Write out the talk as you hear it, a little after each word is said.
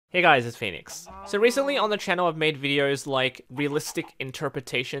Hey guys, it's Phoenix. So recently on the channel I've made videos like realistic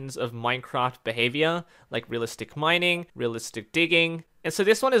interpretations of Minecraft behavior, like realistic mining, realistic digging, and so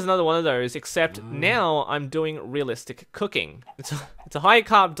this one is another one of those, except now I'm doing realistic cooking. It's a high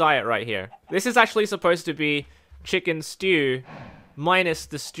carb diet right here. This is actually supposed to be chicken stew minus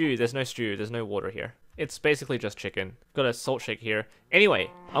the stew. There's no stew, there's no water here. It's basically just chicken. Got a salt shake here.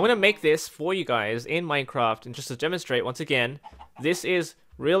 Anyway, I'm gonna make this for you guys in Minecraft, and just to demonstrate once again, this is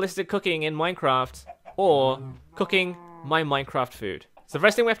realistic cooking in Minecraft, or cooking my Minecraft food. So the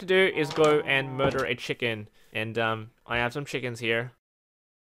first thing we have to do is go and murder a chicken, and I have some chickens here.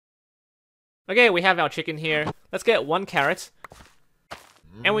 Okay, we have our chicken here. Let's get 1 carrot,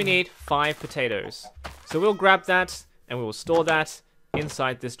 and we need 5 potatoes. So we'll grab that, and we will store that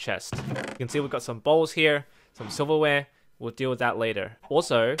inside this chest. You can see we've got some bowls here, some silverware. We'll deal with that later.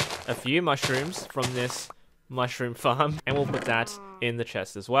 Also, a few mushrooms from this mushroom farm, and we'll put that in the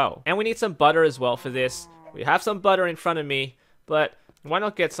chest as well. And we need some butter as well for this. We have some butter in front of me, but why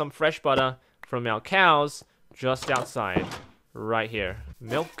not get some fresh butter from our cows just outside, right here.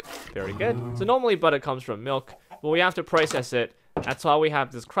 Milk, very good. So normally butter comes from milk, but we have to process it. That's why we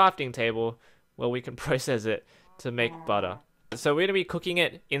have this crafting table where we can process it to make butter. So we're gonna be cooking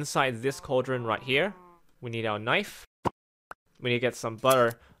it inside this cauldron right here. We need our knife. We need to get some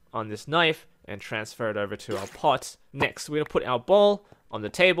butter on this knife and transfer it over to our pot. Next, we're gonna put our bowl on the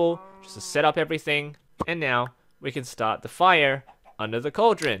table just to set up everything. And now we can start the fire under the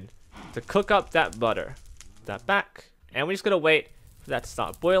cauldron to cook up that butter. Put that back, and we're just gonna wait for that to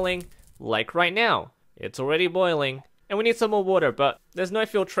start boiling, like right now. It's already boiling, and we need some more water, but there's no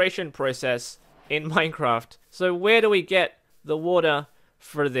filtration process in Minecraft. So where do we get the water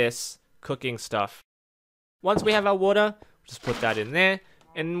for this cooking stuff? Once we have our water, just put that in there,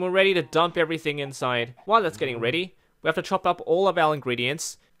 and we're ready to dump everything inside. While that's getting ready, we have to chop up all of our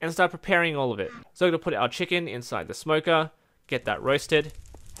ingredients and start preparing all of it. So we're gonna put our chicken inside the smoker, get that roasted.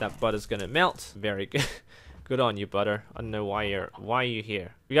 That butter's gonna melt. Very good. Good on you, butter. I don't know why are you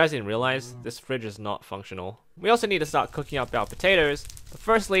here. You guys didn't realize this fridge is not functional. We also need to start cooking up our potatoes, but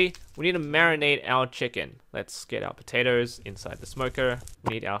firstly, we need to marinate our chicken. Let's get our potatoes inside the smoker.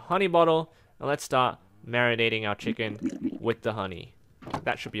 We need our honey bottle, and let's start marinating our chicken with the honey.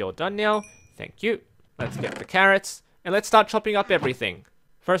 That should be all done now. Thank you. Let's get the carrots, and let's start chopping up everything.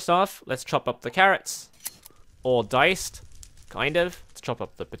 First off, let's chop up the carrots. All diced, kind of. Let's chop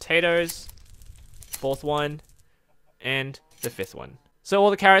up the potatoes. 4th one, and the 5th one. So all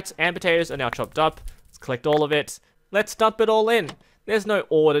the carrots and potatoes are now chopped up. Let's collect all of it. Let's dump it all in. There's no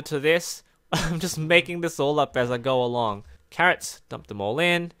order to this. I'm just making this all up as I go along. Carrots, dump them all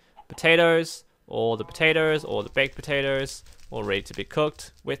in. Potatoes, all the baked potatoes, all ready to be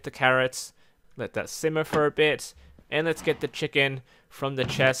cooked with the carrots. Let that simmer for a bit, and let's get the chicken from the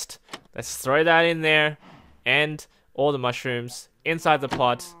chest. Let's throw that in there, and all the mushrooms inside the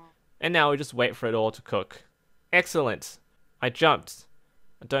pot. And now we just wait for it all to cook. Excellent. I jumped.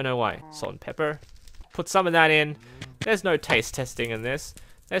 I don't know why. Salt and pepper. Put some of that in. There's no taste testing in this.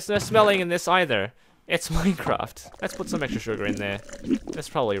 There's no smelling in this either. It's Minecraft. Let's put some extra sugar in there. That's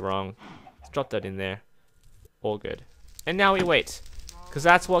probably wrong. Let's drop that in there. All good. And now we wait. Because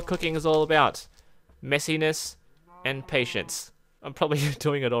that's what cooking is all about. Messiness and patience. I'm probably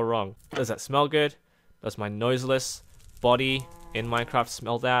doing it all wrong. Does that smell good? Does my noseless body in Minecraft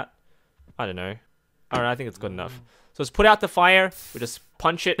smell that? I don't know. Alright, I think it's good enough. So let's put out the fire. We just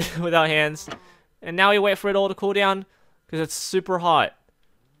punch it with our hands. And now we wait for it all to cool down, because it's super hot.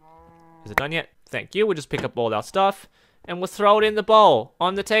 Is it done yet? Thank you. We'll just pick up all our stuff, and we'll throw it in the bowl,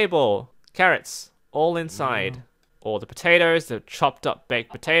 on the table. Carrots, all inside. All the potatoes, the chopped up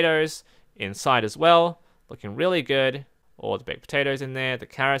baked potatoes, inside as well. Looking really good. All the baked potatoes in there, the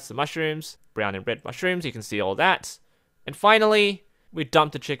carrots, the mushrooms, brown and red mushrooms, you can see all that. And finally, we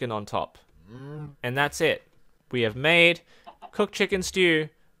dump the chicken on top. And that's it. We have made cooked chicken stew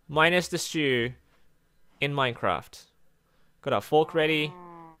minus the stew in Minecraft. Got our fork ready.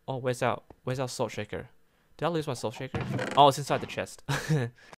 Oh, where's our salt shaker? Did I lose my salt shaker? Oh, it's inside the chest.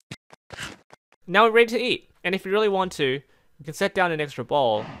 Now we're ready to eat. And if you really want to, you can set down an extra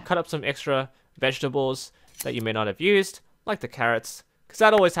bowl, cut up some extra vegetables that you may not have used, like the carrots, because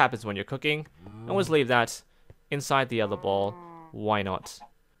that always happens when you're cooking. Always leave that inside the other bowl. Why not?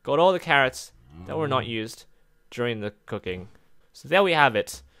 Got all the carrots that were not used during the cooking. So there we have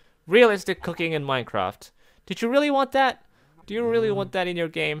it. Realistic cooking in Minecraft. Did you really want that? Do you really want that in your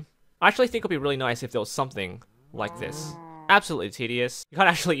game? I actually think it would be really nice if there was something like this. Absolutely tedious. You can't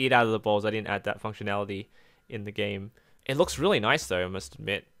actually eat out of the bowls. I didn't add that functionality in the game. It looks really nice though, I must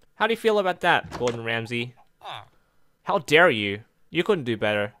admit. How do you feel about that, Gordon Ramsay? How dare you? You couldn't do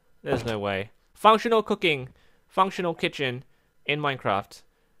better. There's no way. Functional cooking. Functional kitchen in Minecraft.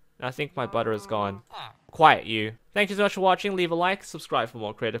 I think my butter is gone. Quiet you. Thank you so much for watching. Leave a like, subscribe for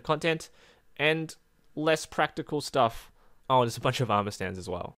more creative content, and less practical stuff. Oh, there's a bunch of armor stands as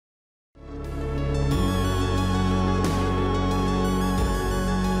well.